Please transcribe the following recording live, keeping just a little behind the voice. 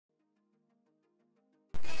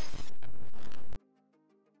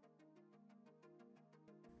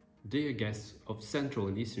dear guests of Central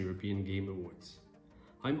and Eastern European Game Awards.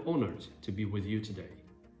 I'm honored to be with you today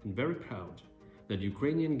and very proud that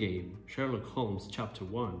Ukrainian game Sherlock Holmes Chapter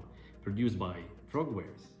 1, produced by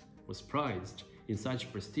Frogwares, was prized in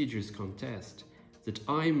such prestigious contest that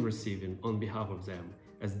I'm receiving on behalf of them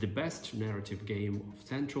as the best narrative game of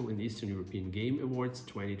Central and Eastern European Game Awards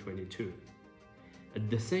 2022. At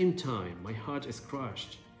the same time, my heart is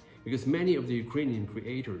crushed because many of the Ukrainian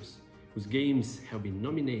creators whose games have been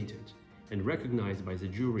nominated and recognized by the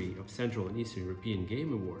jury of Central and Eastern European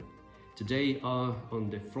Game Award today are on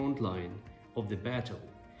the front line of the battle,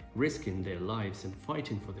 risking their lives and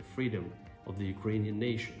fighting for the freedom of the Ukrainian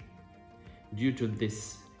nation. Due to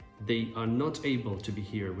this, they are not able to be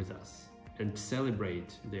here with us and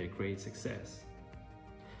celebrate their great success.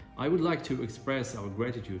 I would like to express our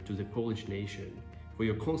gratitude to the Polish nation for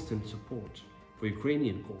your constant support for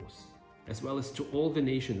Ukrainian cause, as well as to all the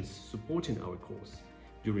nations supporting our cause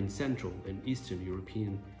during Central and Eastern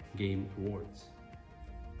European Game Awards.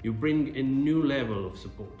 You bring a new level of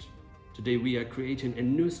support. Today we are creating a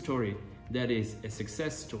new story that is a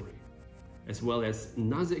success story, as well as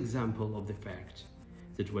another example of the fact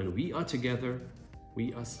that when we are together,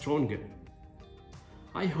 we are stronger.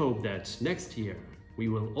 I hope that next year we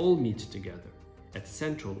will all meet together at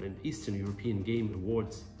Central and Eastern European Game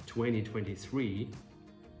Awards 2023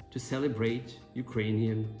 to celebrate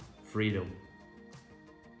Ukrainian freedom.